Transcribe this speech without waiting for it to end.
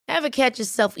Ever catch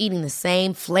yourself eating the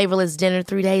same flavorless dinner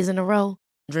 3 days in a row?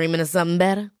 Dreaming of something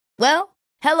better? Well,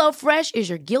 HelloFresh is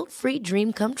your guilt-free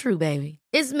dream come true, baby.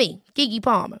 It's me, Keke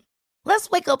Palmer. Let's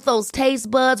wake up those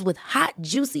taste buds with hot,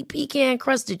 juicy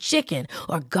pecan-crusted chicken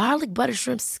or garlic butter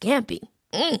shrimp scampi.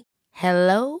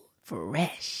 Hello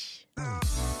Fresh.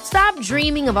 Stop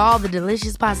dreaming of all the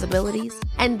delicious possibilities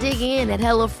and dig in at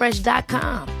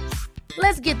HelloFresh.com.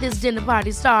 Let's get this dinner party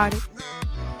started.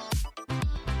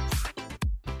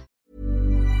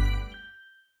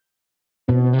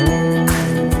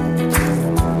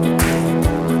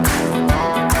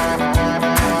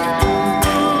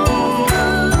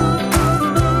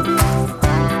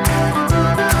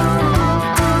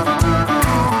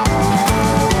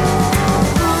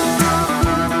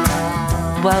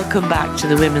 Welcome back to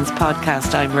the Women's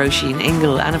Podcast. I'm Roisin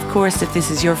Ingle, and of course, if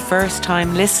this is your first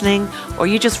time listening or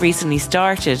you just recently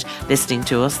started listening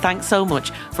to us, thanks so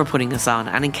much for putting us on.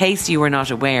 And in case you were not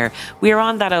aware, we are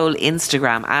on that old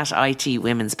Instagram at IT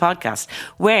Women's Podcast,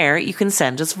 where you can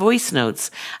send us voice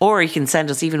notes, or you can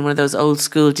send us even one of those old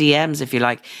school DMs if you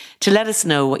like, to let us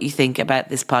know what you think about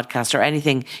this podcast or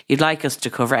anything you'd like us to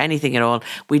cover, anything at all.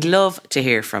 We'd love to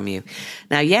hear from you.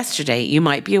 Now, yesterday, you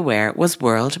might be aware, was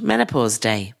World Menopause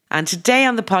Day. And today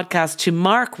on the podcast, to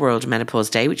mark World Menopause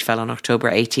Day, which fell on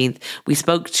October 18th, we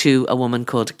spoke to a woman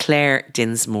called Claire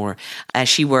Dinsmore.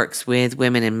 She works with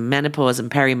women in menopause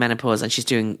and perimenopause, and she's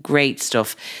doing great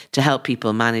stuff to help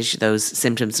people manage those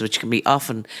symptoms, which can be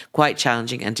often quite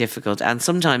challenging and difficult, and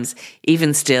sometimes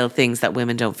even still things that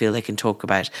women don't feel they can talk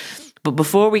about. But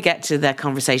before we get to that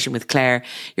conversation with Claire,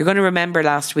 you're going to remember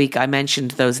last week I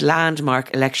mentioned those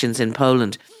landmark elections in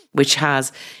Poland, which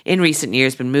has in recent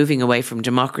years been moving away from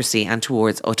democracy and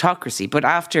towards autocracy. But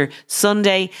after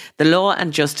Sunday, the Law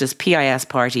and Justice PIS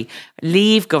party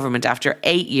leave government after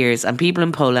 8 years, and people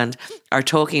in Poland are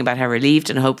talking about how relieved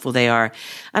and hopeful they are,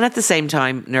 and at the same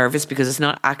time nervous because it's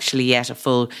not actually yet a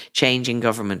full change in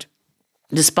government.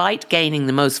 Despite gaining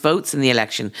the most votes in the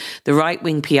election, the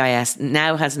right-wing PIS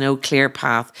now has no clear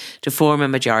path to form a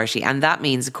majority, and that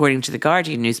means, according to the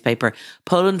Guardian newspaper,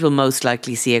 Poland will most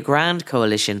likely see a grand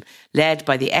coalition led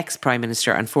by the ex-Prime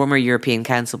Minister and former European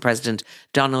Council President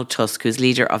Donald Tusk, who's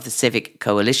leader of the Civic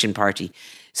Coalition Party.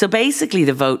 So basically,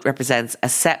 the vote represents a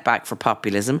setback for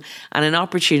populism and an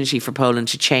opportunity for Poland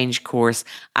to change course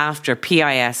after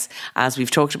PIS, as we've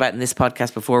talked about in this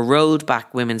podcast before, rolled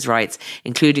back women's rights,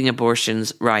 including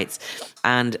abortion's rights.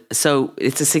 And so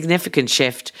it's a significant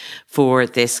shift for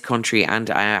this country, and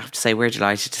I have to say we're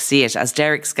delighted to see it. As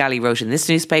Derek Scally wrote in this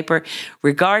newspaper,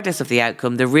 regardless of the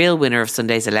outcome, the real winner of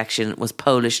Sunday's election was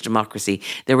Polish democracy.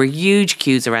 There were huge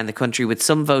queues around the country, with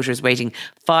some voters waiting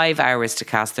 5 hours to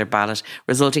cast their ballot,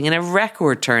 resulting in a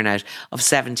record turnout of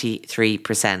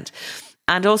 73%.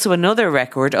 And also another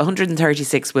record,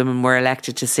 136 women were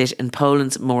elected to sit in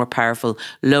Poland's more powerful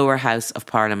lower house of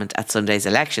parliament at Sunday's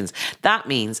elections. That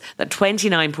means that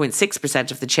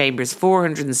 29.6% of the chamber's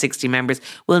 460 members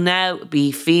will now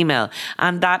be female.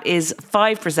 And that is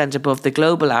 5% above the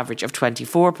global average of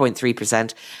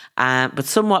 24.3%, but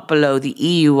somewhat below the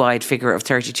EU-wide figure of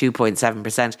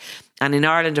 32.7%. And in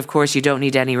Ireland, of course, you don't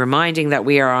need any reminding that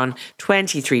we are on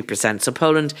 23%. So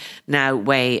Poland now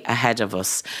way ahead of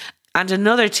us. And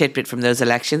another tidbit from those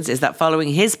elections is that following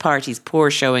his party's poor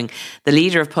showing, the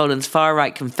leader of Poland's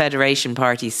far-right Confederation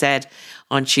Party said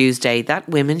on Tuesday that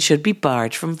women should be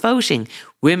barred from voting.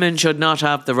 Women should not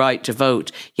have the right to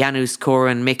vote, Janusz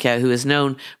Korwin-Mikke, who is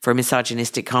known for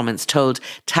misogynistic comments, told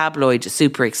tabloid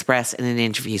Super Express in an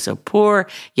interview. So poor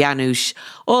Janusz,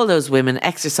 all those women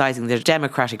exercising their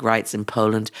democratic rights in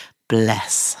Poland,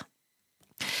 bless.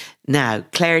 Now,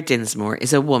 Claire Dinsmore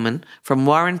is a woman from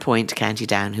Warren Point, County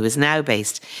Down, who is now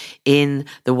based in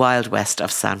the Wild West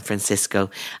of San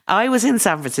Francisco. I was in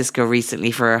San Francisco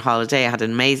recently for a holiday. I had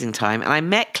an amazing time, and I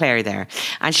met Claire there.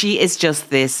 And she is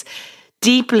just this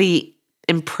deeply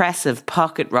impressive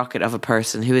pocket rocket of a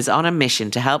person who is on a mission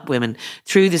to help women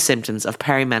through the symptoms of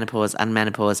perimenopause and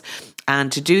menopause.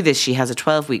 And to do this, she has a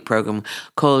 12-week program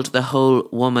called the Whole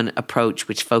Woman Approach,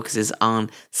 which focuses on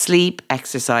sleep,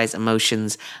 exercise,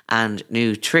 emotions, and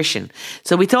nutrition.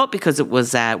 So we thought, because it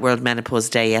was World Menopause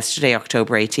Day yesterday,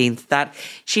 October 18th, that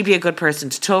she'd be a good person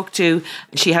to talk to.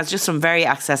 She has just some very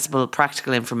accessible,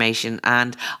 practical information.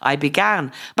 And I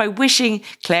began by wishing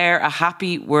Claire a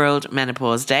happy World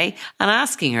Menopause Day and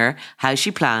asking her how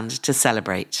she planned to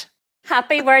celebrate.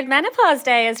 Happy World Menopause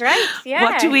Day is right. Yeah.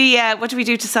 What do we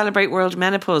do to celebrate World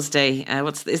Menopause Day?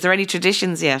 Is there any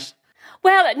traditions yet?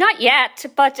 Well, not yet,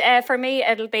 but for me,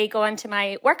 it'll be going to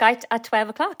my workout at 12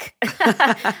 o'clock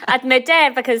at midday,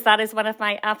 because that is one of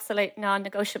my absolute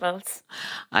non-negotiables.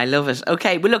 I love it.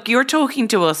 Okay, well, look, you're talking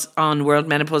to us on World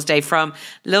Menopause Day from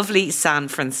lovely San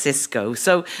Francisco.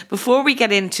 So before we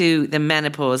get into the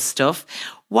menopause stuff,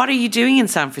 what are you doing in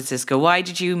San Francisco? Why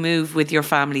did you move with your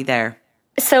family there?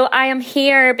 So I am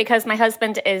here because my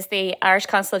husband is the Irish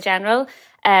Consul General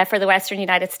for the Western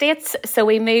United States. So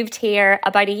we moved here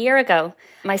about a year ago,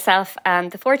 myself and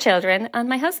the 4 children and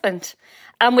my husband.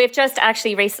 And we've just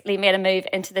actually recently made a move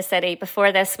into the city.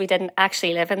 Before this, we didn't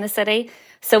actually live in the city.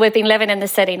 So we've been living in the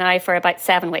city now for about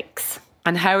 7 weeks.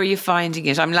 And how are you finding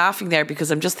it? I'm laughing there because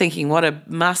I'm just thinking what a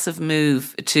massive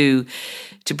move to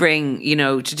bring,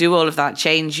 to do all of that,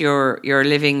 change your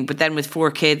living, but then with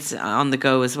 4 kids on the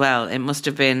go as well. It must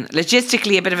have been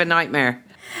logistically a bit of a nightmare.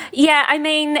 Yeah, I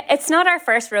mean, it's not our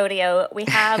first rodeo. We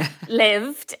have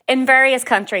lived in various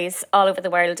countries all over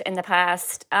the world in the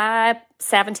past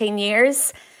 17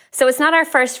 years. So it's not our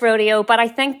first rodeo, but I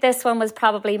think this one was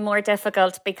probably more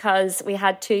difficult because we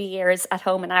had 2 years at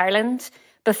home in Ireland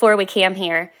before we came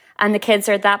here. And the kids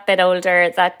are that bit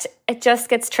older that it just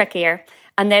gets trickier.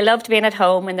 And they loved being at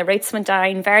home and the roots went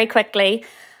down very quickly.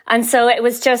 And so it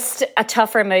was just a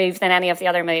tougher move than any of the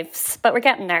other moves. But we're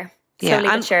getting there. Slowly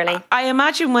but surely. I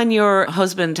imagine when your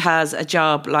husband has a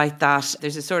job like that,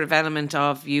 there's a sort of element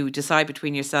of you decide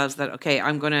between yourselves that, okay,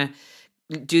 I'm going to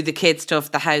do the kid stuff,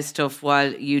 the house stuff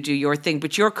while you do your thing.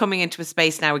 But you're coming into a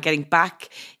space now, we're getting back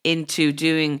into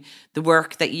doing the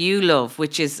work that you love,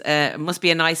 which is must be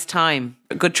a nice time,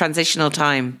 a good transitional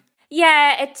time.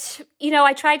 Yeah,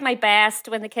 I tried my best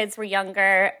when the kids were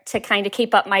younger to kind of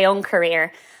keep up my own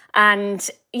career. And,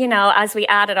 as we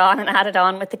added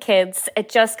on with the kids, it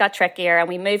just got trickier and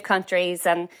we moved countries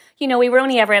and, we were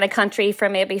only ever in a country for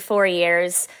maybe 4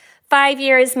 years, 5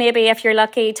 years, maybe if you're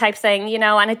lucky type thing,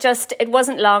 and it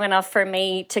wasn't long enough for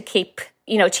me to keep,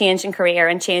 changing career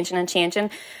and changing.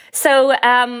 So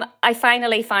I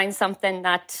finally found something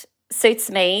that suits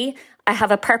me. I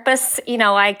have a purpose,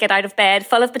 I get out of bed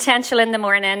full of potential in the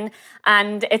morning,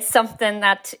 and it's something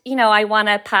that, I want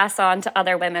to pass on to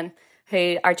other women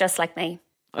who are just like me.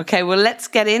 Okay, well, let's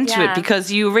get into it,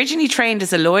 because you originally trained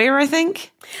as a lawyer, I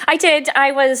think? I did.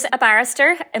 I was a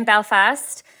barrister in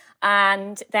Belfast.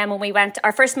 And then when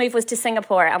our first move was to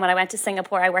Singapore. And when I went to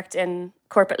Singapore, I worked in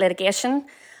corporate litigation.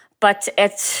 But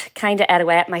it kind of ate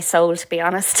away at my soul, to be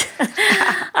honest.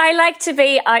 I like to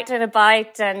be out and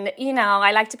about and,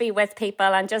 I like to be with people,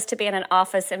 and just to be in an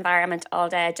office environment all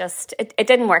day, it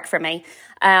didn't work for me.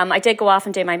 I did go off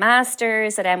and do my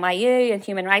master's at NYU in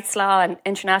human rights law and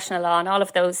international law and all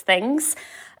of those things.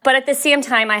 But at the same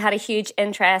time, I had a huge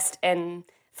interest in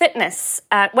fitness.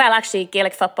 Actually,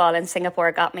 Gaelic football in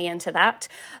Singapore got me into that.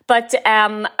 But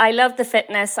I loved the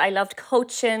fitness. I loved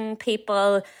coaching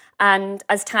people. And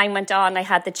as time went on, I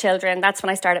had the children. That's when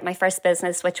I started my first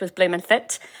business, which was Bloom and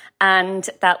Fit. And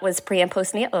that was pre and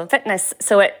postnatal fitness.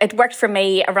 So it worked for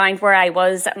me around where I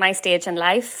was at my stage in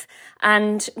life.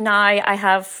 And now I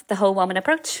have the whole woman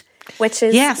approach, which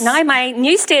is now my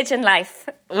new stage in life.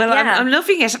 Well, yeah. I'm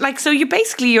loving it. So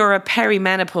you're a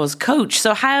perimenopause coach.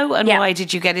 So how and why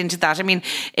did you get into that? I mean,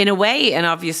 in a way, an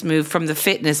obvious move from the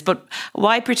fitness, but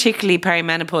why particularly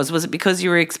perimenopause? Was it because you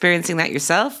were experiencing that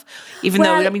yourself? Even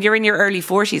though, you're in your early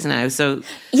 40s now, so...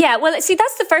 Yeah, well, see,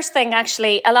 that's the first thing,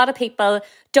 actually. A lot of people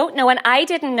don't know, and I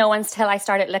didn't know until I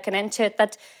started looking into it,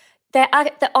 that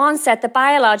the onset,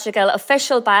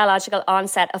 official biological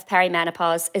onset of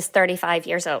perimenopause is 35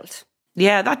 years old.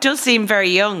 Yeah, that does seem very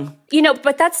young.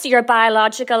 But that's your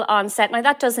biological onset. Now,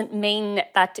 that doesn't mean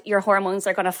that your hormones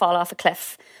are going to fall off a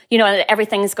cliff.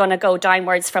 Everything's going to go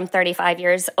downwards from 35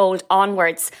 years old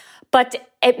onwards. But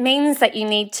it means that you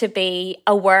need to be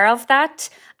aware of that,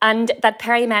 and that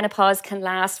perimenopause can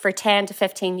last for 10 to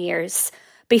 15 years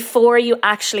before you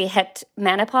actually hit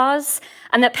menopause.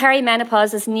 And that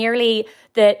perimenopause is nearly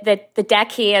the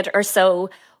decade or so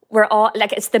where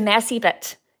it's the messy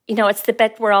bit. It's the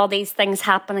bit where all these things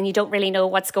happen and you don't really know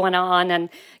what's going on. And,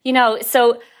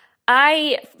 so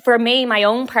for me, my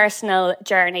own personal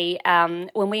journey,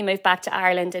 when we moved back to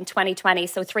Ireland in 2020,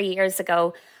 so 3 years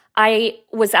ago, I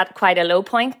was at quite a low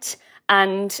point.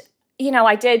 And,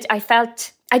 I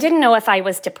didn't know if I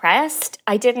was depressed.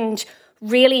 I didn't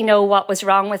really know what was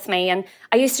wrong with me. And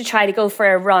I used to try to go for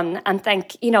a run and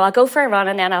think, I'll go for a run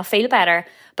and then I'll feel better.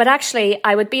 But actually,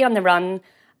 I would be on the run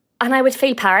and I would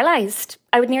feel paralysed.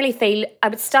 I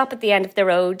would stop at the end of the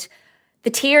road. The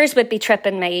tears would be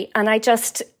tripping me and I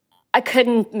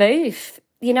couldn't move,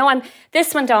 and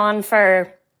this went on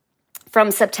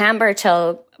from September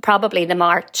till probably the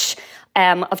March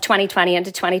of 2020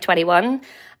 into 2021.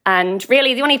 And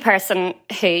really the only person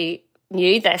who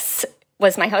knew this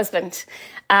was my husband.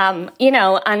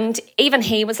 And even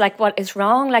he was like, what is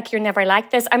wrong? Like, you're never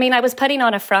like this. I mean, I was putting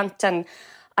on a front and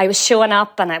I was showing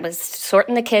up and I was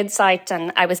sorting the kids out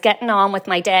and I was getting on with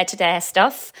my day-to-day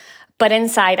stuff. But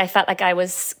inside I felt like I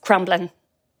was crumbling,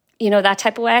 that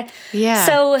type of way. Yeah.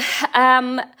 So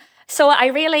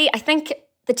I think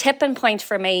the tipping point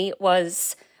for me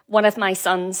was one of my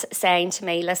sons saying to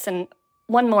me, listen,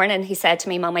 one morning he said to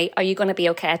me, Mummy, are you going to be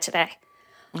okay today?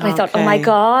 And I thought, oh my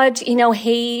God,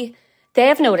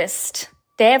 they've noticed.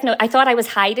 I thought I was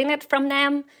hiding it from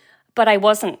them, but I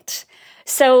wasn't.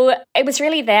 So it was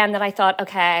really then that I thought,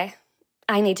 okay,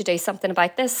 I need to do something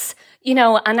about this,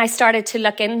 and I started to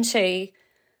look into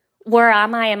where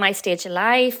am I in my stage of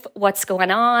life? What's going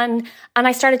on? And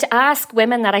I started to ask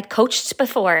women that I'd coached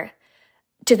before,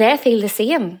 do they feel the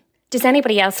same? Does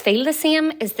anybody else feel the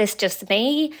same? Is this just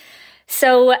me?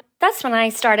 So that's when I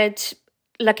started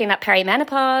looking at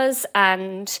perimenopause,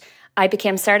 and I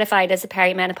became certified as a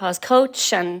perimenopause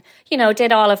coach and,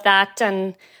 did all of that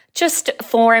and just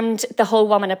formed the whole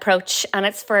woman approach. And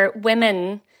it's for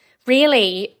women.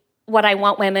 Really, what I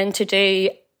want women to do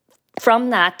from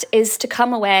that is to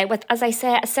come away with, as I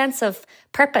say, a sense of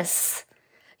purpose,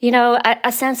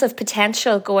 a sense of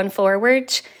potential going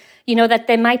forward, that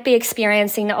they might be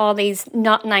experiencing all these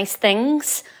not nice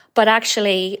things, but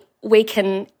actually we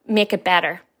can make it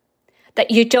better, that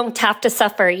you don't have to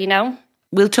suffer,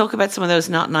 We'll talk about some of those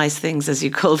not nice things, as you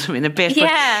called them, in a bit.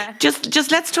 Yeah. But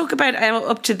just let's talk about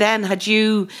up to then. Had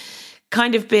you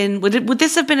kind of been, would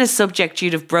this have been a subject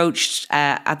you'd have broached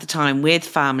at the time with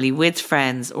family, with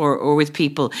friends, or with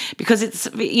people? Because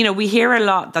it's, we hear a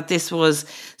lot that this was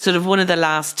sort of one of the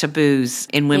last taboos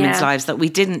in women's lives, that we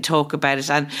didn't talk about it.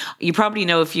 And you probably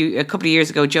know, a couple of years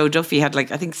ago, Joe Duffy had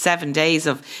 7 days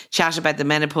of chat about the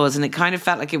menopause, and it kind of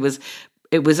felt like it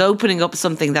was opening up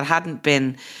something that hadn't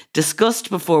been discussed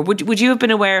before. Would you have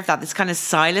been aware of that? This kind of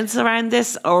silence around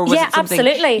this, or was it something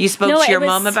absolutely. You spoke to your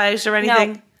mum about or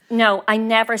anything? No, I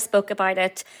never spoke about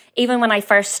it. Even when I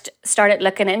first started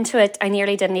looking into it, I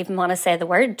nearly didn't even want to say the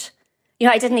word.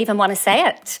 I didn't even want to say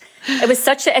it. It was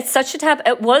such a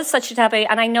taboo.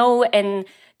 And I know in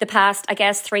the past, I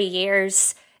guess 3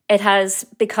 years, it has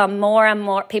become more and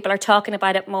more, people are talking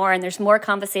about it more, and there's more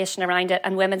conversation around it,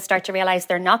 and women start to realize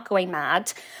they're not going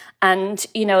mad. And,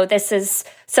 this is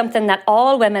something that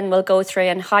all women will go through,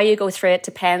 and how you go through it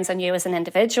depends on you as an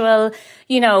individual,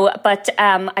 but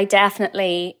I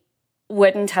definitely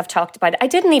wouldn't have talked about it. I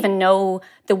didn't even know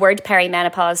the word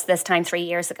perimenopause this time 3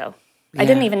 years ago. Yeah. I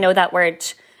didn't even know that word,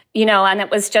 and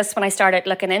it was just when I started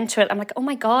looking into it, I'm like, oh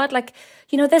my God,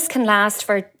 this can last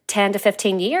for 10 to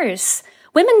 15 years.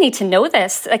 Women need to know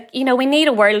this. We need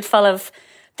a world full of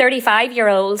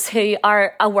 35-year-olds who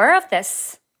are aware of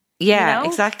this. Yeah,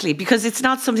 exactly. Because it's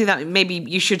not something that maybe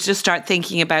you should just start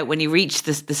thinking about when you reach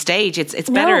the stage. It's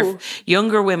better if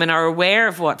younger women are aware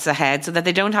of what's ahead, so that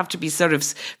they don't have to be sort of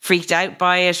freaked out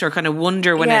by it or kind of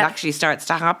wonder when it actually starts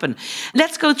to happen.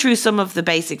 Let's go through some of the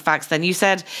basic facts then. You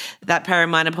said that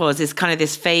perimenopause is kind of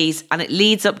this phase, and it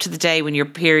leads up to the day when your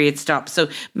period stops. So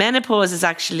menopause is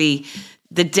actually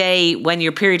the day when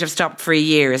your period have stopped for a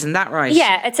year, isn't that right?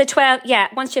 Yeah, it's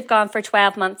once you've gone for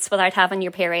 12 months without having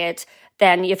your period,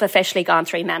 then you've officially gone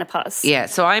through menopause. Yeah,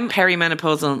 so I'm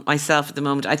perimenopausal myself at the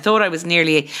moment. I thought I was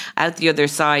nearly out the other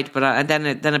side, but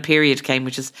then a period came,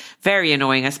 which is very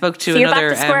annoying. I spoke to another...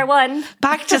 Back to square one.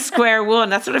 Back to square one.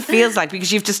 That's what it feels like,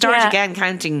 because you have to start again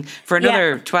counting for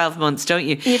another 12 months, don't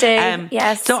you? You do,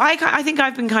 yes. So I think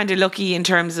I've been kind of lucky in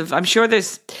terms of... I'm sure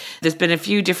there's been a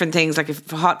few different things, like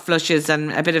hot flushes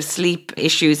and a bit of sleep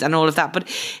issues and all of that.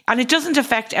 And it doesn't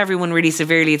affect everyone really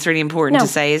severely. It's really important to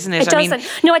say, isn't it? It doesn't.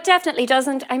 No, it definitely doesn't.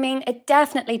 It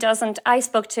definitely doesn't. I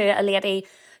spoke to a lady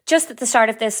just at the start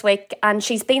of this week, and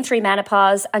she's been through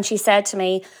menopause, and she said to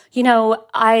me,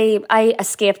 I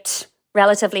escaped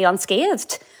relatively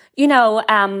unscathed.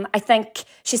 I think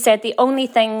she said the only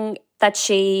thing that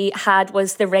she had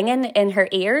was the ringing in her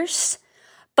ears.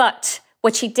 But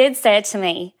what she did say to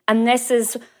me, and this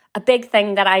is a big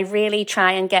thing that I really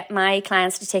try and get my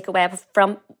clients to take away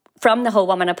from the whole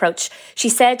woman approach. She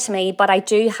said to me, but I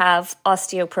do have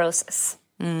osteoporosis.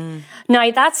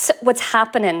 Now, that's what's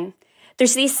happening.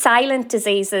 There's these silent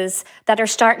diseases that are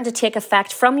starting to take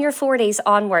effect from your 40s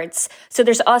onwards. So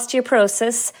there's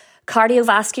osteoporosis,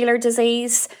 cardiovascular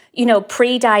disease,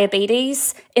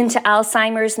 pre-diabetes, into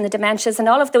Alzheimer's and the dementias and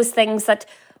all of those things that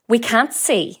we can't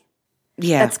see.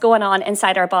 That's going on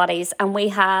inside our bodies. And we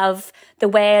have the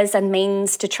ways and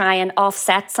means to try and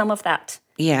offset some of that.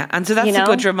 Yeah, and so that's a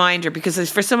good reminder,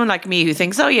 because for someone like me who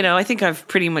thinks, I think I've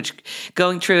pretty much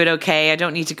going through it okay, I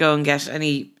don't need to go and get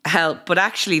any help. But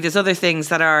actually, there's other things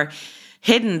that are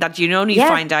hidden that you only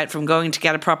find out from going to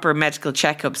get a proper medical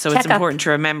checkup. So it's important to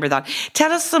remember that.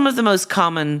 Tell us some of the most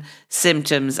common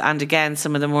symptoms, and again,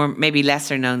 some of the more maybe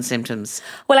lesser known symptoms.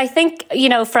 Well, I think,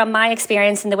 from my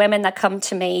experience and the women that come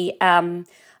to me,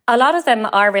 a lot of them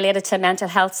are related to mental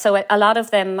health. So a lot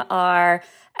of them are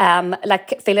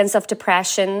like feelings of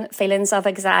depression, feelings of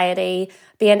anxiety,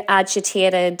 being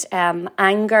agitated,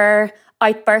 anger,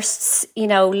 outbursts,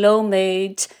 low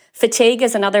mood. Fatigue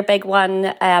is another big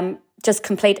one, just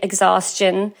complete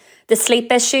exhaustion. The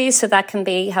sleep issues, so that can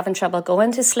be having trouble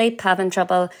going to sleep, having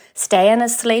trouble staying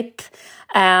asleep.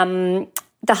 The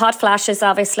hot flashes,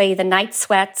 obviously, the night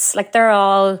sweats, like they're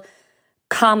all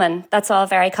common. That's all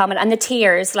very common. And the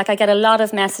tears, like I get a lot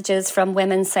of messages from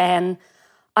women saying,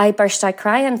 I burst out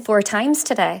crying 4 times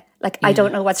today. Like, I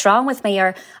don't know what's wrong with me,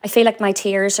 or I feel like my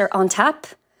tears are on tap.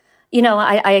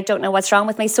 I don't know what's wrong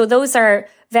with me. So those are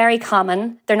very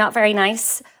common. They're not very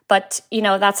nice. But,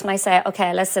 that's when I say,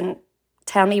 okay, listen,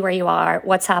 tell me where you are,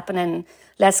 what's happening.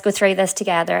 Let's go through this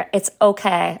together. It's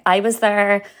okay. I was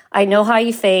there. I know how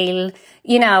you feel.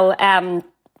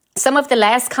 Some of the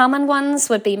less common ones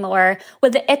would be more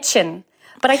with the itching.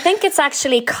 But I think it's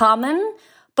actually common,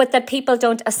 but that people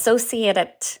don't associate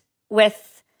it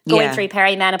with going through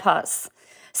perimenopause.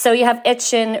 So you have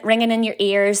itching, ringing in your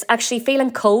ears, actually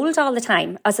feeling cold all the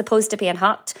time as opposed to being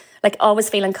hot, like always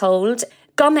feeling cold.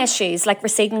 Gum issues like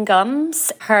receding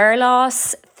gums, hair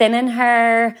loss, thinning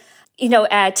hair,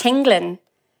 tingling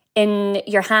in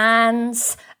your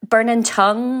hands, burning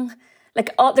tongue.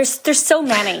 Like, there's so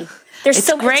many.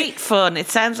 It's great fun. It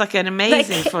sounds like an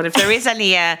amazing fun. If there is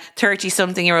any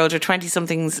 30-something-year-old or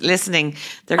 20-somethings listening,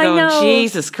 they're going,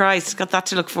 Jesus Christ, got that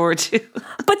to look forward to.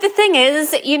 But the thing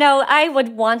is, I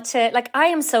would want to,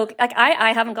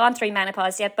 I haven't gone through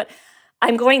menopause yet, but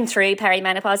I'm going through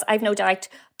perimenopause, I've no doubt.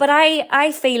 But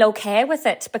I feel okay with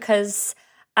it because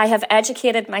I have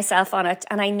educated myself on it.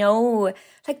 And I know,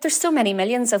 there's so many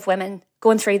millions of women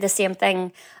going through the same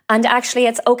thing. And actually,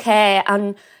 it's okay.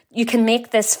 And you can make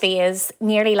this phase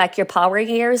nearly like your power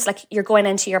years, like you're going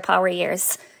into your power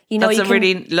years. That's a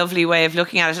really lovely way of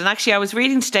looking at it. And actually, I was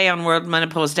reading today on World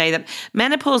Menopause Day that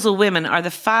menopausal women are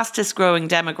the fastest growing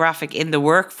demographic in the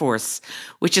workforce,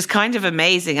 which is kind of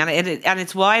amazing. And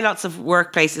it's why lots of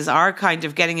workplaces are kind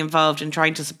of getting involved in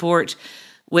trying to support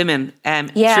women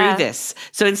through this.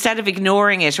 So instead of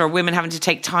ignoring it or women having to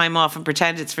take time off and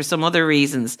pretend it's for some other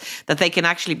reasons, that they can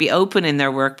actually be open in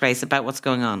their workplace about what's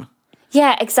going on.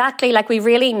 Yeah, exactly. Like, we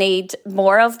really need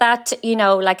more of that,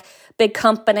 like big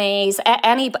companies,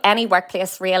 any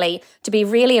workplace really, to be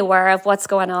really aware of what's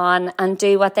going on and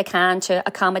do what they can to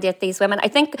accommodate these women. I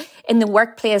think in the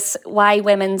workplace, why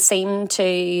women seem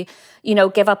to,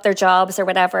 give up their jobs or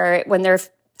whatever when their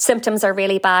symptoms are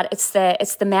really bad, it's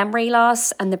the memory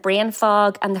loss and the brain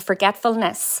fog and the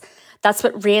forgetfulness. That's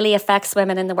what really affects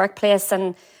women in the workplace.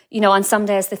 And, on some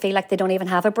days they feel like they don't even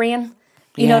have a brain.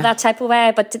 That type of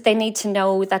way, but they need to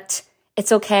know that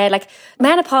it's okay. Like,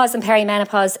 menopause and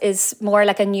perimenopause is more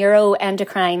like a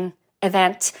neuroendocrine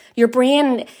event. Your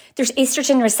brain, there's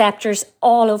estrogen receptors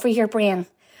all over your brain.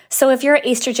 So if your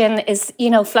estrogen is,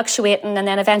 fluctuating and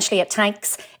then eventually it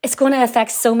tanks, it's going to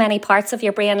affect so many parts of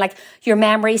your brain, like your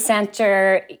memory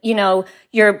center,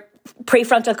 your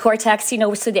prefrontal cortex,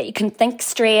 so that you can think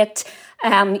straight,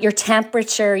 your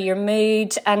temperature, your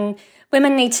mood. And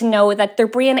women need to know that their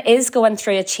brain is going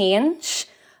through a change,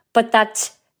 but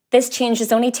that this change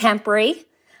is only temporary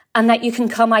and that you can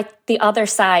come out the other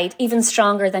side even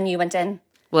stronger than you went in.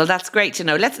 Well, that's great to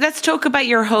know. Let's talk about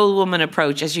your whole woman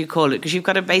approach, as you call it, because you've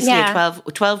got a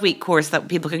 12-week course that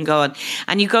people can go on.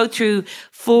 And you go through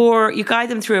you guide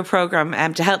them through a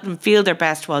program to help them feel their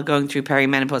best while going through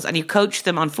perimenopause. And you coach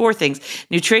them on 4 things: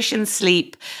 nutrition,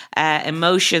 sleep,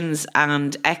 emotions,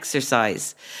 and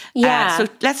exercise. Yeah. So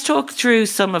let's talk through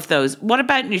some of those. What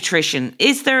about nutrition?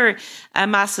 Is there a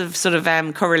massive sort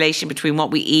of correlation between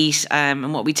what we eat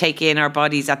and what we take in our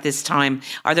bodies at this time?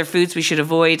 Are there foods we should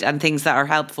avoid and things that are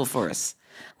helpful for us?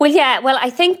 Well, yeah. Well,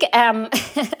 I think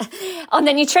on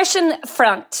the nutrition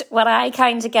front, what I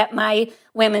kind of get my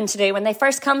women to do when they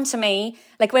first come to me,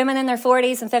 like women in their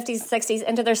 40s and 50s and 60s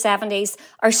into their 70s,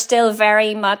 are still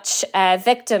very much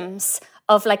victims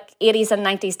of like 80s and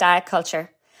 90s diet culture.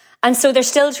 And so they're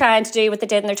still trying to do what they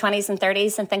did in their 20s and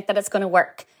 30s and think that it's going to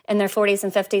work in their 40s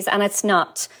and 50s, and it's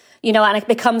not. And it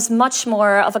becomes much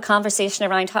more of a conversation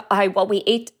around how what we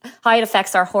eat, how it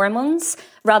affects our hormones,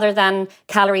 rather than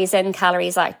calories in,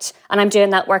 calories out. And I'm doing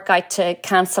that workout to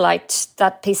cancel out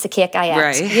that piece of cake I ate,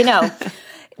 Right.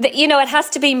 It has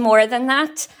to be more than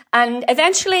that. And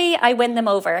eventually I win them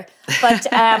over. But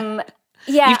yeah.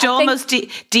 You have to almost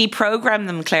deprogram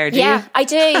them, Claire, do you? Yeah, I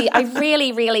do. I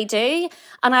really, really do.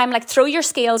 And I'm like, throw your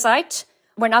scales out.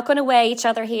 We're not going to weigh each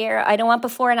other here. I don't want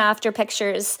before and after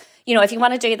pictures. If you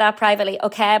want to do that privately,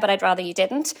 okay, but I'd rather you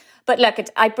didn't. But look,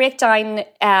 I break down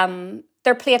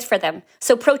their plate for them.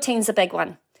 So protein's a big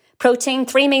one. Protein,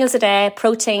 3 meals a day,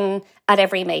 protein at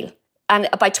every meal. And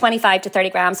about 25 to 30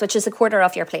 grams, which is a quarter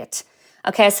of your plate.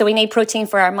 Okay, so we need protein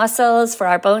for our muscles, for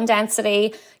our bone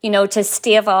density, to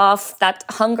stave off that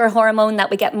hunger hormone that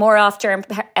we get more of during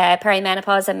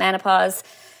perimenopause and menopause.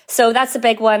 So that's a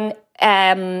big one.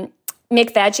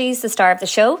 Make veggies the star of the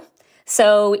show.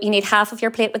 So you need half of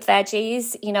your plate with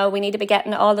veggies. We need to be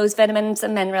getting all those vitamins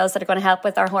and minerals that are going to help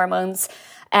with our hormones.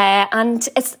 And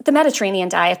it's the Mediterranean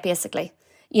diet, basically,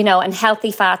 and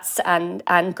healthy fats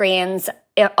and grains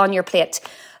on your plate.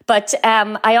 But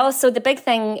the big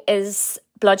thing is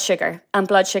blood sugar and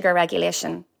blood sugar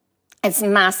regulation. It's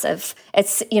massive.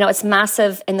 It's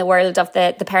massive in the world of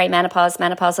the perimenopause,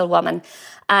 menopausal woman.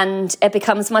 And it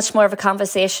becomes much more of a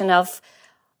conversation of,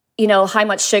 how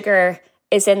much sugar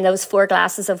is in those 4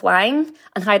 glasses of wine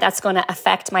and how that's going to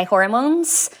affect my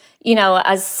hormones,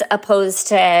 as opposed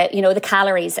to, the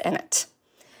calories in it.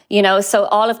 So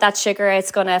all of that sugar,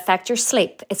 it's going to affect your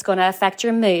sleep. It's going to affect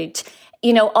your mood.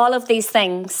 All of these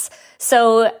things.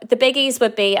 So the biggies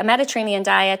would be a Mediterranean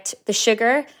diet, the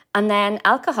sugar, and then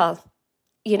alcohol,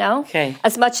 Okay.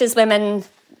 As much as women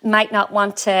might not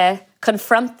want to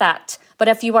confront that. But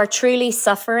if you are truly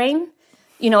suffering,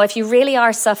 if you really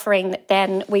are suffering,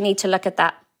 then we need to look at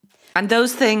that. And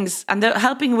those things, and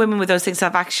helping women with those things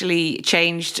have actually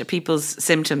changed people's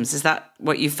symptoms. Is that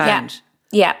what you found?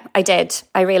 Yeah, I did.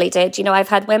 I really did. I've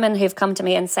had women who've come to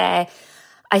me and say,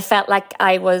 I felt like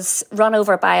I was run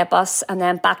over by a bus and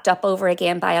then backed up over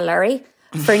again by a lorry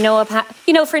for no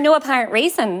apparent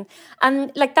reason.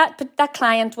 And like that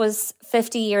client was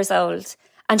 50 years old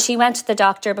and she went to the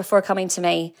doctor before coming to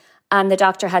me and the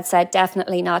doctor had said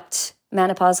definitely not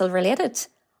menopausal related.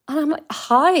 And I'm like,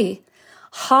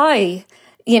 how?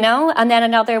 And then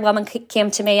another woman came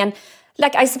to me and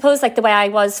like, I suppose like the way I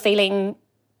was feeling,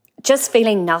 just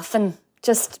feeling nothing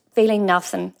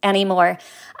anymore.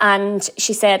 And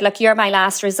she said, look, you're my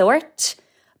last resort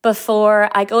before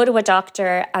I go to a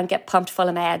doctor and get pumped full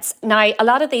of meds. Now, a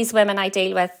lot of these women I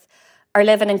deal with are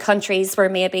living in countries where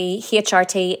maybe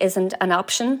HRT isn't an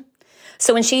option.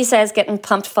 So when she says getting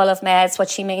pumped full of meds, what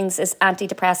she means is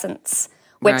antidepressants,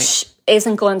 which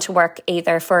isn't going to work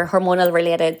either for hormonal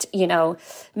related,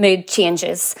 mood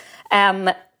changes.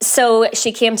 So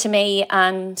she came to me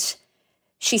and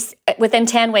she's within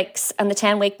 10 weeks and the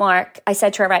 10-week mark, I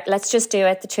said to her, right, let's just do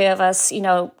it. The two of us,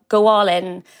 go all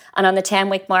in. And on the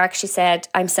 10-week mark, she said,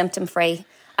 I'm symptom free.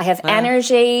 I have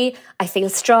energy. I feel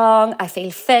strong. I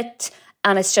feel fit.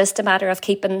 And it's just a matter of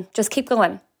keep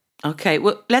going. Okay.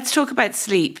 Well, let's talk about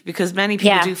sleep because many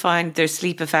people do find their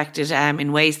sleep affected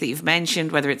in ways that you've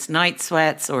mentioned, whether it's night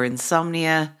sweats or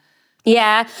insomnia.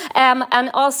 Yeah. And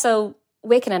also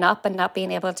waking up and not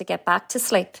being able to get back to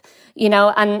sleep,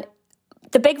 and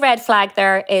the big red flag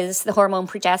there is the hormone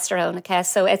progesterone, okay?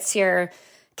 So it's your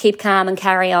keep calm and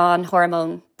carry on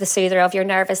hormone, the soother of your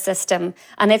nervous system.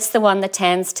 And it's the one that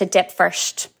tends to dip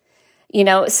first,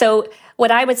 So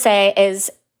what I would say is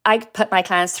I put my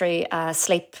clients through a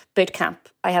sleep boot camp.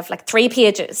 I have like 3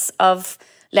 pages of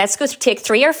let's go take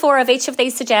 3 or 4 of each of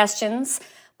these suggestions,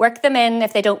 work them in.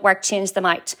 If they don't work, change them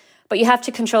out. But you have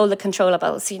to control the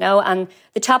controllables, and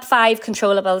the top 5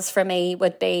 controllables for me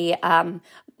would be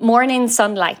morning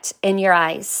sunlight in your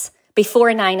eyes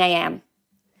before 9 a.m.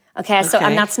 Okay, so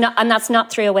and that's not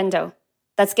through a window.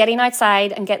 That's getting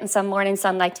outside and getting some morning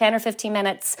sunlight, 10 or 15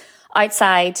 minutes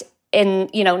outside in,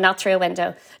 not through a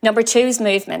window. Number 2 is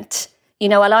movement. A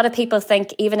lot of people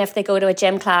think even if they go to a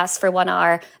gym class for 1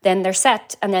 hour, then they're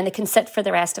set and then they can sit for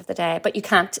the rest of the day. But you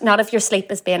can't, not if your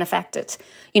sleep is being affected.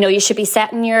 You should be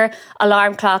setting your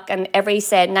alarm clock and every,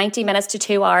 say, 90 minutes to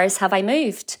 2 hours, have I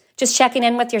moved? Just checking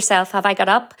in with yourself. Have I got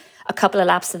up? A couple of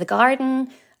laps of the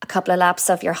garden, a couple of laps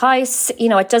of your house.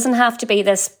 It doesn't have to be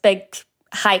this big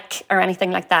hike or anything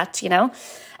like that,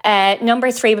 Number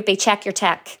 3 would be check your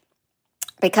tech.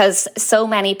 Because so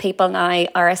many people now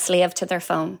are a slave to their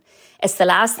phone. It's the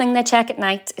last thing they check at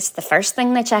night. It's the first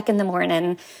thing they check in the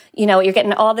morning. You're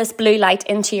getting all this blue light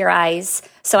into your eyes.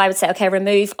 So I would say, okay,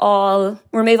 remove all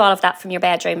of that from your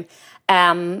bedroom.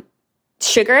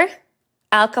 Sugar,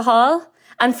 alcohol.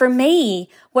 And for me,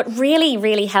 what really,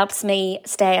 really helps me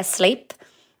stay asleep,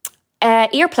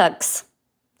 earplugs.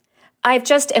 I've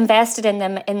just invested in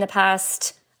them in the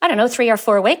past, 3 or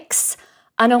 4 weeks.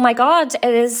 And oh my God,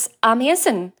 it is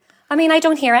amazing. I mean, I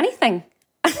don't hear anything.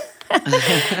 And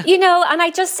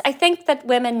I think that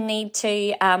women need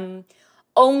to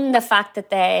own the fact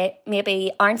that they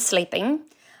maybe aren't sleeping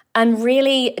and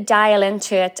really dial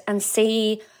into it and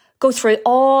go through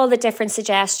all the different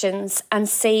suggestions and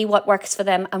see what works for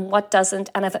them and what doesn't,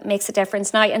 and if it makes a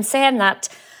difference. Now, in saying that,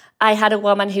 I had a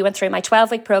woman who went through my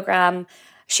 12-week program.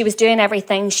 She was doing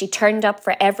everything. She turned up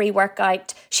for every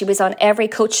workout. She was on every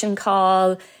coaching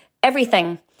call,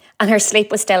 everything. And her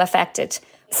sleep was still affected.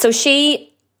 So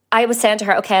I was saying to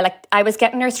her, okay, like I was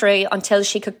getting her through until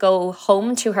she could go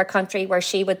home to her country where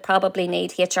she would probably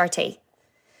need HRT.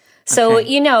 So,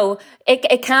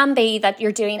 it can be that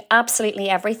you're doing absolutely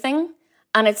everything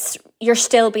and you're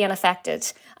still being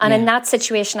affected. And in that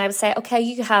situation, I would say, okay,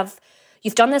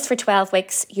 you've done this for 12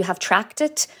 weeks. You have tracked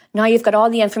it. Now you've got all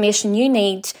the information you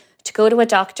need to go to a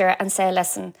doctor and say,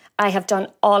 listen, I have done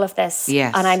all of this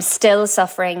and I'm still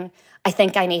suffering. I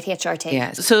think I need HRT.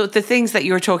 Yeah. So the things that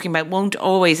you're talking about won't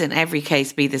always in every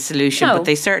case be the solution, but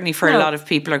they certainly for a lot of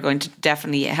people are going to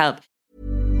definitely help.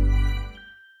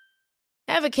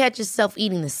 Ever catch yourself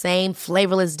eating the same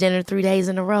flavorless dinner 3 days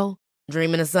in a row?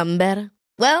 Dreaming of something better?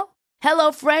 Well,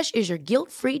 HelloFresh is your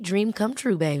guilt-free dream come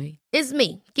true, baby. It's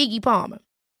me, Keke Palmer.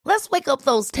 Let's wake up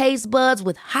those taste buds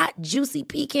with hot, juicy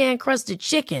pecan-crusted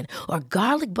chicken or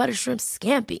garlic butter shrimp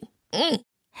scampi.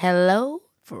 Hello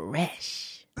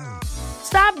Fresh.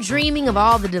 Stop dreaming of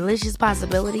all the delicious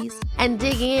possibilities and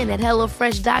dig in at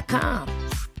HelloFresh.com.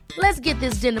 Let's get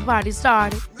this dinner party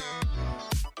started.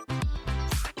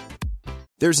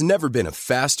 There's never been a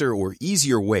faster or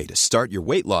easier way to start your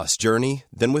weight loss journey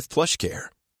than with PlushCare.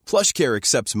 PlushCare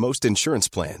accepts most insurance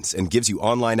plans and gives you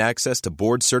online access to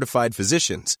board-certified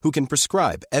physicians who can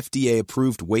prescribe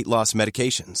FDA-approved weight loss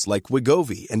medications like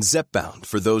Wegovy and Zepbound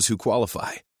for those who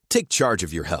qualify. Take charge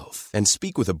of your health and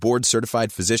speak with a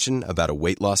board-certified physician about a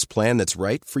weight loss plan that's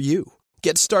right for you.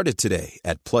 Get started today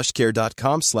at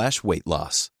plushcare.com/weight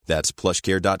loss. That's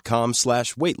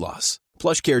plushcare.com/weight loss.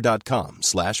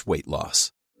 plushcare.com/weight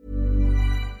loss.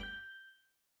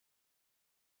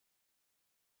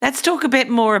 Let's talk a bit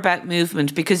more about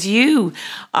movement, because you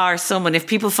are someone, if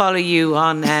people follow you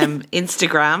on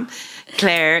Instagram,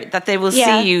 Claire, that they will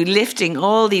see you lifting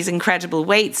all these incredible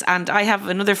weights. And I have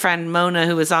another friend, Mona,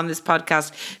 who was on this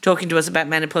podcast talking to us about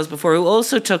menopause before, who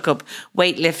also took up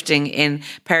weightlifting in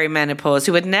perimenopause,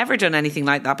 who had never done anything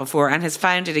like that before and has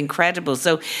found it incredible.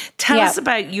 So tell us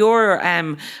about your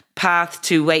path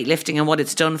to weightlifting and what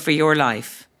it's done for your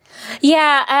life.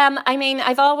 Yeah, I mean,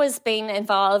 I've always been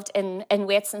involved in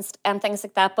weights and things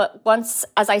like that. But once,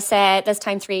 as I said, this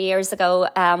time 3 years ago,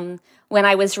 when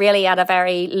I was really at a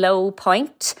very low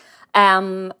point,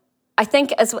 I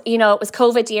think, as you know, it was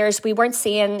COVID years. We weren't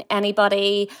seeing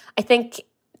anybody. I think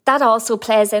that also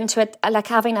plays into it, like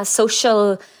having a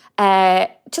social,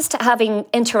 just having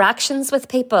interactions with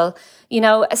people, you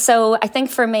know. So I think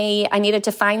for me, I needed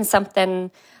to find something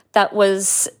that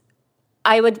was,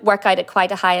 I would work out at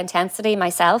quite a high intensity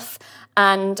myself,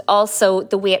 and also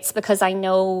the weights, because I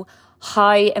know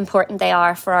how important they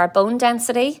are for our bone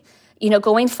density. You know,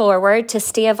 going forward, to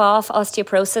stave off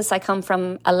osteoporosis, I come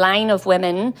from a line of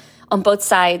women on both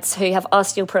sides who have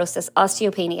osteoporosis,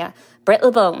 osteopenia,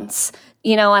 brittle bones,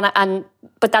 you know,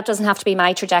 but that doesn't have to be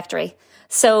my trajectory.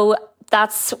 So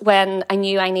that's when I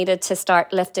knew I needed to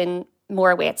start lifting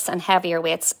more weights and heavier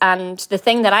weights. And the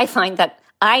thing that I find that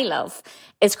I love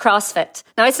is CrossFit.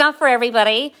 Now, it's not for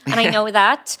everybody, and I know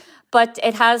that, but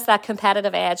it has that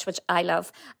competitive edge, which I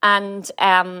love. And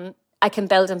I can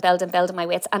build and build and build on my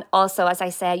weights. And also, as I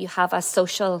say, you have a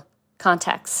social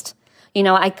context. You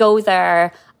know, I go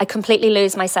there, I completely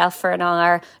lose myself for an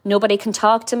hour. Nobody can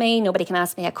talk to me. Nobody can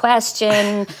ask me a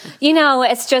question. You know,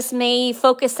 it's just me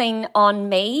focusing on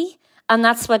me. And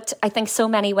that's what I think so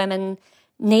many women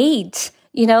need.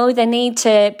 You know, they need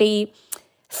to be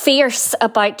fierce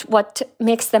about what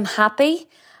makes them happy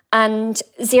and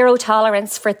zero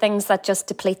tolerance for things that just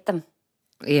deplete them.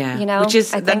 Yeah, you know, which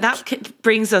is, that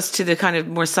brings us to the kind of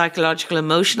more psychological,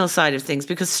 emotional side of things,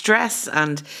 because stress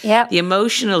and the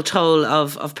emotional toll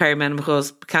of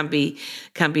perimenopause can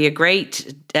be a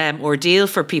great ordeal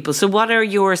for people. So what are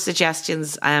your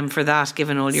suggestions for that,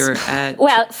 given all your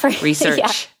research?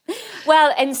 Yeah.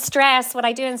 Well, in stress, what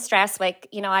I do in Stress Week,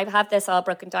 you know, I have this all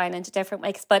broken down into different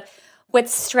weeks, but with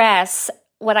stress,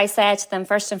 what I say to them,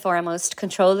 first and foremost,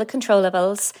 control the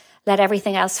controllables, let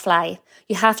everything else fly.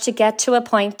 You have to get to a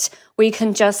point where you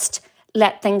can just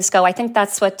let things go. I think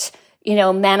that's what, you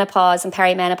know, menopause and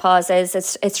perimenopause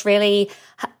is. It's really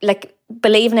like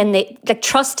believing in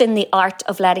trust in the art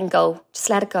of letting go. Just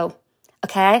let it go.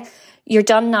 Okay? you're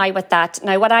done now with that.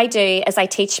 Now, what I do is I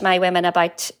teach my women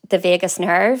about the vagus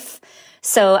nerve.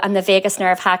 So, and the vagus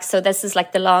nerve hack. So this is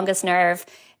like the longest nerve,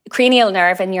 cranial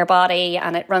nerve in your body,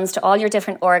 and it runs to all your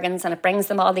different organs and it brings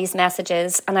them all these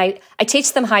messages. And I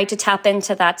teach them how to tap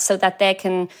into that so that they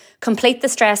can complete the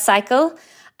stress cycle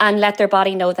and let their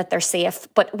body know that they're safe.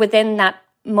 But within that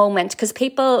moment, because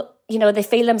people, you know, they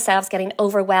feel themselves getting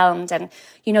overwhelmed and,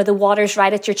 you know, the water's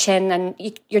right at your chin and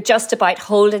you're just about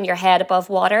holding your head above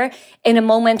water in a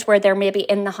moment where they're maybe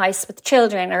in the house with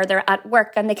children or they're at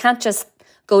work and they can't just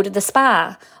go to the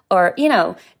spa or, you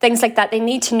know, things like that. They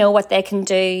need to know what they can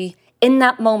do in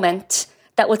that moment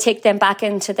that will take them back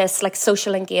into this like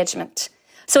social engagement.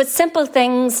 So it's simple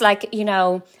things like, you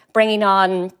know, bringing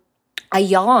on a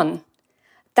yawn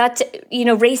that, you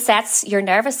know, resets your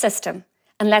nervous system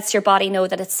and lets your body know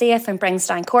that it's safe and brings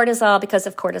down cortisol, because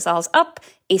if cortisol's up,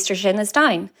 estrogen is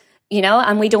down, you know,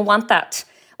 and we don't want that.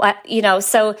 Well, you know,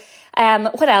 so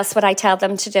what else would I tell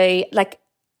them to do? Like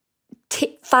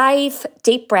 5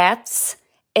 deep breaths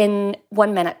in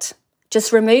 1 minute.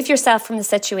 Just remove yourself from the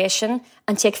situation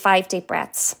and take 5 deep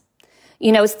breaths.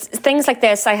 You know, things like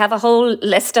this, I have a whole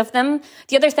list of them.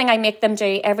 The other thing I make them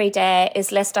do every day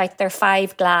is list out their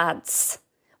 5 glads.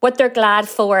 What they're glad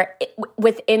for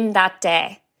within that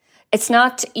day. It's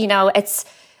not, you know, it's,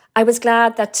 I was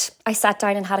glad that I sat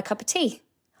down and had a cup of tea.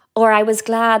 Or I was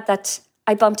glad that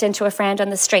I bumped into a friend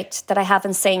on the street that I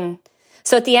haven't seen.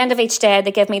 So at the end of each day,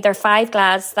 they give me their 5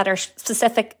 glads that are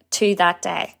specific to that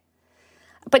day.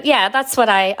 But yeah, that's what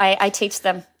I teach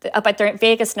them about their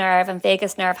vagus nerve and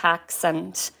vagus nerve hacks,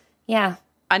 and yeah.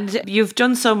 And you've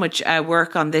done so much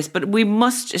work on this, but we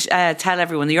must tell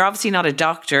everyone that you're obviously not a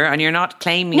doctor and you're not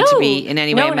claiming to be in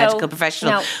any way a medical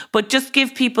professional, but just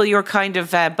give people your kind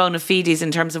of bona fides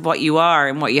in terms of what you are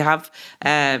and what you have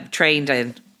trained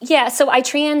in. Yeah, so I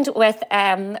trained with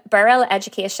Burrell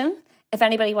Education. If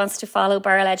anybody wants to follow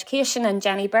Burrell Education and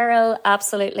Jenny Burrell,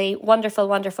 absolutely wonderful,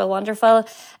 wonderful, wonderful.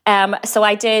 So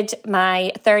I did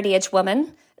my Third Age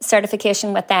Woman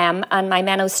certification with them and my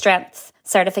Menno Strength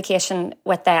certification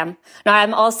with them. Now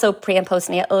I'm also pre and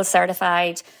postnatal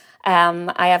certified.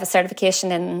 I have a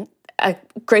certification in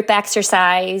group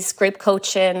exercise, group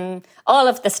coaching, all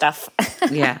of the stuff.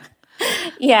 Yeah.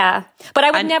 Yeah. But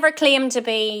I would never claim to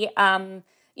be,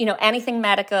 you know, anything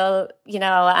medical, you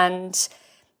know, and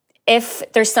if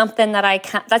there's something that I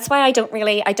can't, that's why I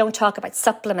don't talk about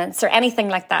supplements or anything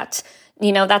like that.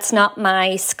 You know, that's not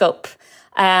my scope.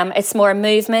 It's more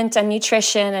movement and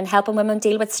nutrition and helping women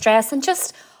deal with stress and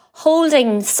just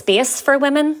holding space for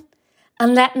women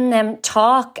and letting them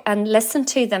talk and listen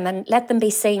to them and let them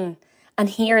be seen and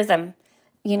hear them,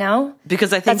 you know?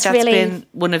 Because I think that's really been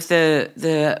one of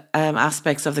the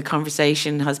aspects of the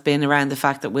conversation has been around the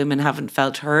fact that women haven't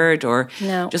felt heard or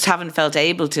just haven't felt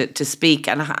able to speak.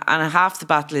 And half the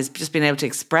battle is just being able to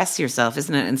express yourself,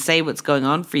 isn't it? And say what's going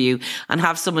on for you and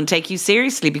have someone take you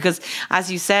seriously. Because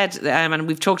as you said, and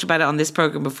we've talked about it on this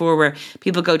program before, where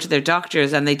people go to their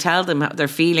doctors and they tell them how they're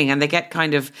feeling and they get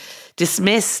kind of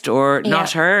dismissed or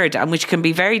not heard, and which can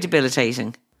be very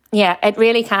debilitating. Yeah, it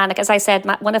really can. Like, as I said,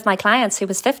 one of my clients who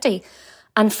was 50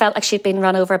 and felt like she'd been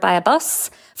run over by a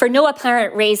bus for no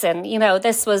apparent reason. You know,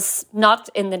 this was not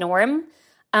in the norm.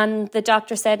 And the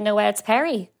doctor said, no, it's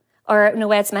peri or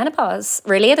no, it's menopause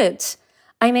related.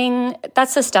 I mean,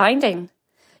 that's astounding.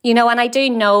 You know, and I do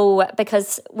know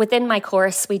because within my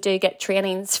course, we do get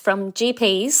trainings from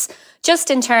GPs just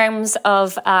in terms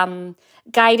of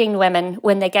guiding women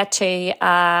when they get to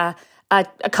a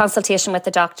consultation with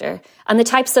the doctor and the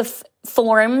types of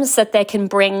forms that they can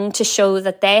bring to show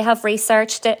that they have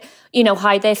researched it, you know,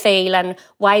 how they feel and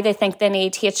why they think they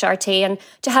need HRT, and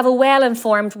to have a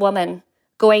well-informed woman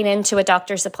going into a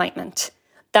doctor's appointment.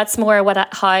 That's more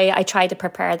how I try to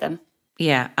prepare them.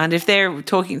 Yeah, and if they're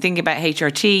thinking about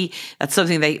HRT, that's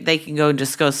something they can go and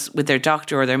discuss with their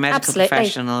doctor or their medical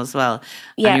professional as well.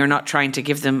 Yeah. And you're not trying to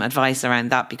give them advice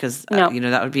around that because, you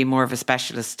know, that would be more of a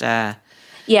specialist.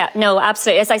 Yeah, no,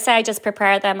 absolutely. As I say, I just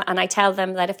prepare them and I tell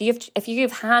them that if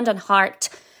you've hand on heart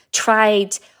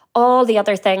tried all the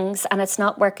other things and it's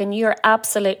not working, you're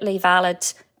absolutely valid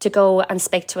to go and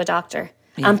speak to a doctor.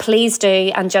 Yeah. And please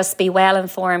do, and just be well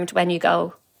informed when you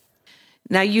go.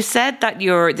 Now, you said that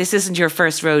this isn't your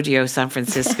first rodeo, San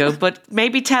Francisco, but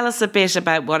maybe tell us a bit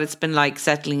about what it's been like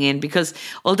settling in, because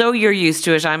although you're used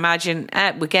to it, I imagine,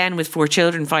 again, with 4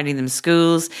 children, finding them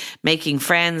schools, making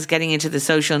friends, getting into the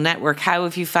social network, how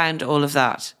have you found all of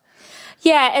that?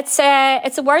 Yeah, it's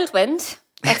a whirlwind.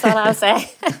 That's all I'll say.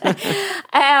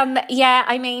 Yeah,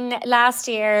 I mean, last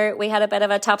year we had a bit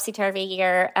of a topsy-turvy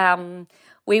year.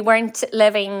 we weren't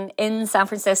living in San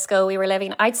Francisco. We were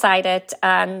living outside it,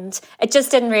 and it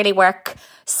just didn't really work.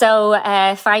 So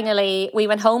finally, we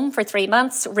went home for 3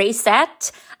 months,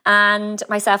 reset, and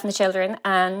myself and the children.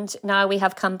 And now we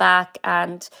have come back,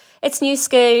 and it's new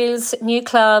schools, new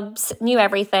clubs, new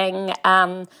everything.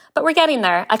 But we're getting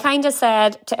there. I kind of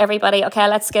said to everybody, okay,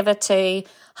 let's give it to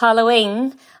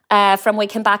Halloween from we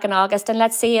came back in August, and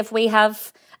let's see if we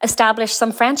have established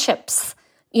some friendships,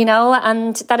 you know,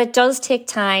 and that it does take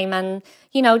time. And,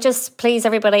 you know, just please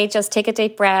everybody, just take a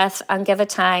deep breath and give it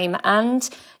time. And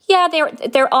yeah,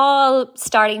 they're all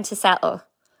starting to settle,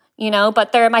 you know,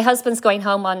 but my husband's going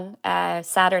home on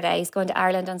Saturday. He's going to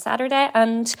Ireland on Saturday,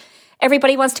 and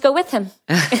everybody wants to go with him.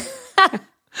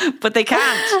 But they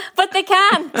can't. But they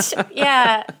can't.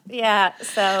 Yeah.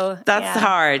 So that's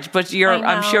hard. But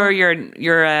I'm sure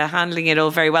you're handling it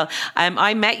all very well.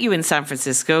 I met you in San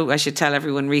Francisco, I should tell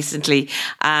everyone, recently,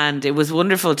 and it was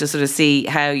wonderful to sort of see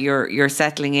how you're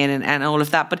settling in and all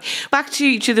of that. But back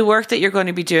to the work that you're going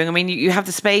to be doing. I mean, you have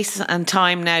the space and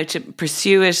time now to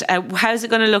pursue it. How's it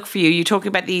going to look for you? You're talking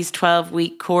about these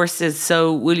 12-week courses.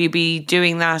 So will you be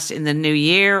doing that in the new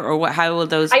year, or how will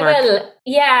those work? I will.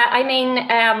 Yeah, I mean,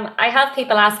 I have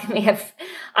people asking me if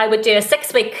I would do a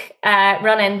 6-week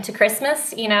run into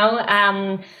Christmas, you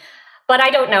know, but I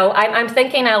don't know. I'm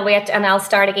thinking I'll wait and I'll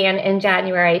start again in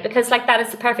January, because like that is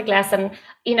the perfect lesson.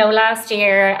 You know, last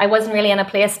year I wasn't really in a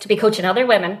place to be coaching other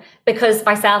women because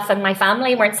myself and my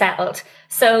family weren't settled.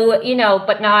 So, you know,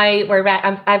 but now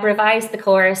I've revised the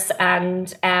course,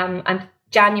 and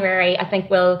January, I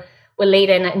think we'll lead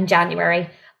in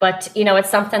January. But, you know,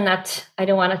 it's something that I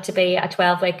don't want it to be a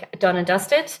 12-week done and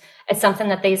dusted. It's something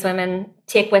that these women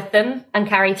take with them and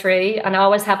carry through and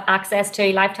always have access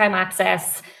to, lifetime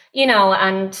access, you know,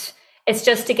 and it's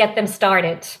just to get them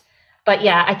started. But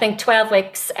yeah, I think 12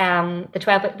 weeks,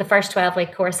 the first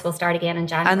 12-week course will start again in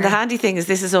January. And the handy thing is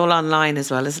this is all online as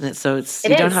well, isn't it? So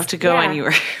you don't have to go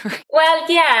anywhere.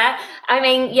 Well, yeah. I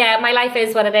mean, yeah, my life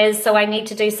is what it is. So I need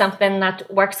to do something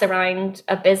that works around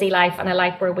a busy life and a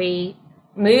life where we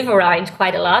move around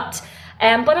quite a lot.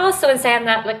 But also in saying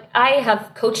that, like, I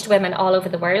have coached women all over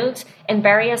the world in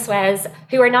various ways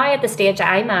who are now at the stage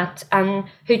I'm at and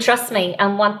who trust me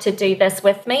and want to do this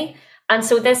with me. And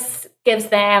so this gives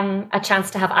them a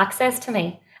chance to have access to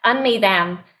me and me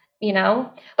them, you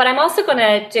know. But I'm also going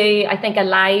to do, I think, a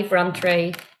live run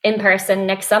through in person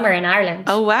next summer in Ireland.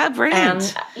 Oh, wow,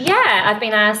 brilliant. Yeah, I've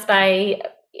been asked by,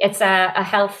 it's a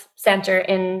health centre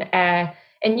in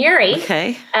Newry,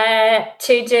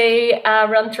 to do a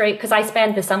run through, because I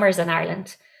spend the summers in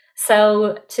Ireland.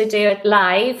 So to do it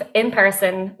live in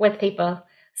person with people.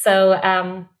 So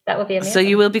that would be amazing. So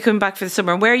you will be coming back for the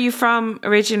summer. Where are you from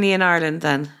originally in Ireland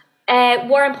then?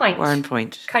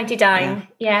 Warrenpoint. County Down.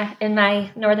 Yeah, in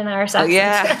my Northern Irish accent. Oh,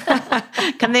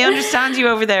 yeah. Can they understand you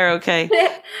over there okay?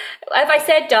 If I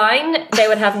said down, they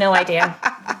would have no idea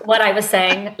what I was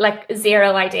saying, like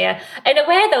zero idea. In a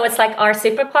way, though, it's like our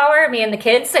superpower, me and the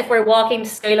kids. If we're walking to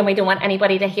school and we don't want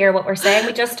anybody to hear what we're saying,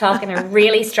 we just talk in a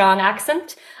really strong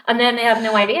accent, and then they have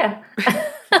no idea.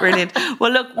 Brilliant.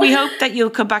 Well, look, we hope that you'll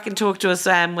come back and talk to us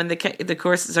when the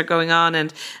courses are going on,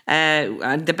 and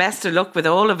the best of luck with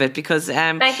all of it, because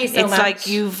thank you so much. It's like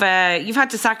you've had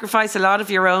to sacrifice a lot of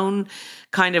your own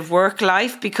kind of work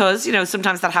life, because, you know,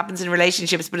 sometimes that happens in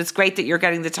relationships, but it's great that you're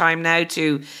getting the time now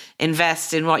to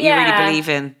invest in what you really believe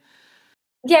in.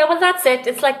 Yeah, well, that's it.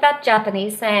 It's like that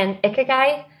Japanese saying,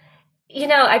 ikigai. You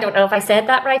know, I don't know if I said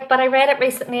that right, but I read it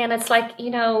recently, and it's like,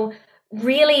 you know,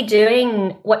 really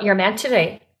doing what you're meant to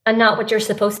do and not what you're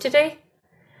supposed to do.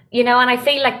 You know, and I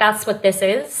feel like that's what this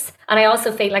is. And I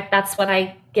also feel like that's what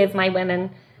I give my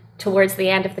women towards the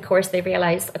end of the course. They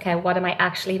realize, okay, what am I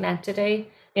actually meant to do?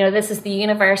 You know, this is the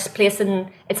universe placing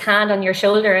its hand on your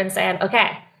shoulder and saying,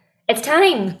 okay, it's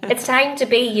time. It's time to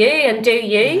be you and do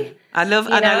you. I love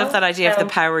that idea of the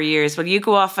power years. Well, you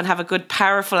go off and have a good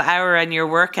powerful hour in your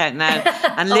workout now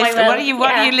and lift. What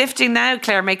are you lifting now,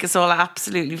 Claire? Make us all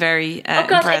absolutely very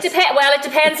impressed. It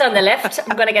depends on the lift.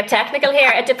 I'm going to get technical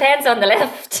here. It depends on the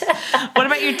lift. What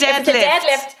about your deadlift?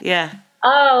 Deadlift. Yeah.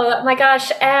 Oh my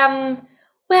gosh.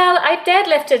 Well, I've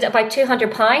deadlifted about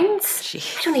 200 pounds.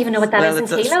 I don't even know what that is in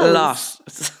kilos.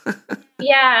 It's a lot.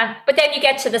 Yeah, but then you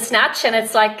get to the snatch and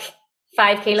it's like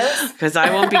 5 kilos. Because I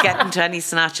won't be getting to any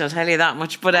snatch, I'll tell you that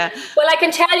much. But well, I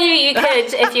can tell you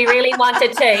could if you really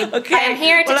wanted to. Okay. I am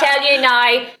here to tell you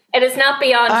now, It is not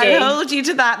beyond you. I'll hold you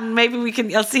to that, and maybe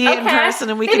I'll see you in person,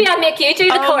 and maybe I'll make you do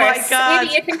the course. My God.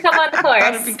 Maybe you can come on the course.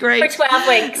 That'd be great. For 12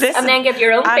 weeks. Listen, and then give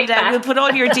your own feedback. We'll put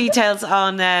all your details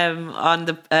on the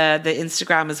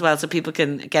Instagram as well, so people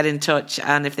can get in touch.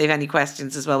 And if they have any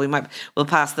questions as well, we'll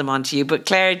pass them on to you. But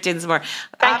Claire Dinsmore,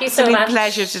 thank you so much. Absolute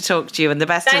pleasure to talk to you, and the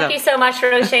best of luck. Thank you so much,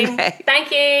 Roisin. Okay.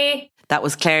 Thank you. That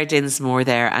was Claire Dinsmore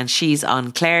there, and she's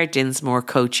on Claire Dinsmore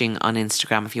Coaching on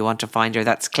Instagram if you want to find her.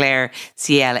 That's Claire,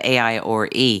 Claire,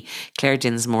 Claire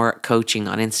Dinsmore Coaching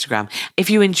on Instagram. If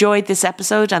you enjoyed this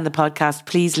episode and the podcast,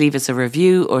 please leave us a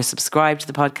review or subscribe to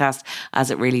the podcast,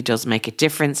 as it really does make a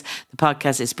difference. The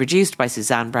podcast is produced by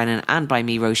Suzanne Brennan and by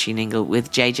me, Roisin Ingle, with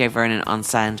JJ Vernon on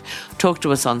sound. Talk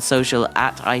to us on social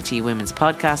at IT Women's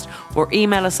Podcast, or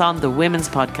email us on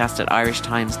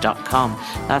thewomens'podcast@irishtimes.com.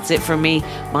 That's it from me.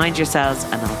 Mind yourself,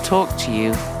 and I'll talk to you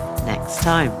next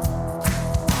time.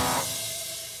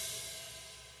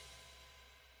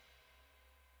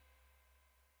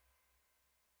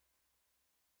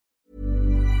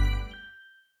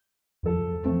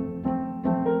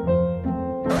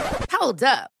 Hold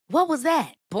up. What was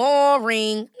that?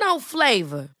 Boring. No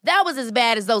flavor. That was as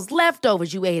bad as those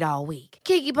leftovers you ate all week.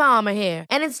 Keke Palmer here,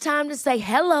 and it's time to say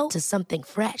hello to something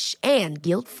fresh and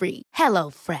guilt-free. Hello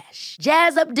Fresh.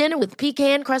 Jazz up dinner with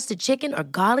pecan-crusted chicken or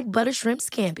garlic butter shrimp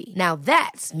scampi. Now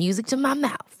that's music to my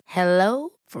mouth. Hello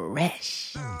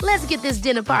Fresh. Let's get this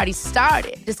dinner party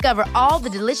started. Discover all the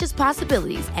delicious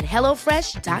possibilities at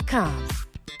HelloFresh.com.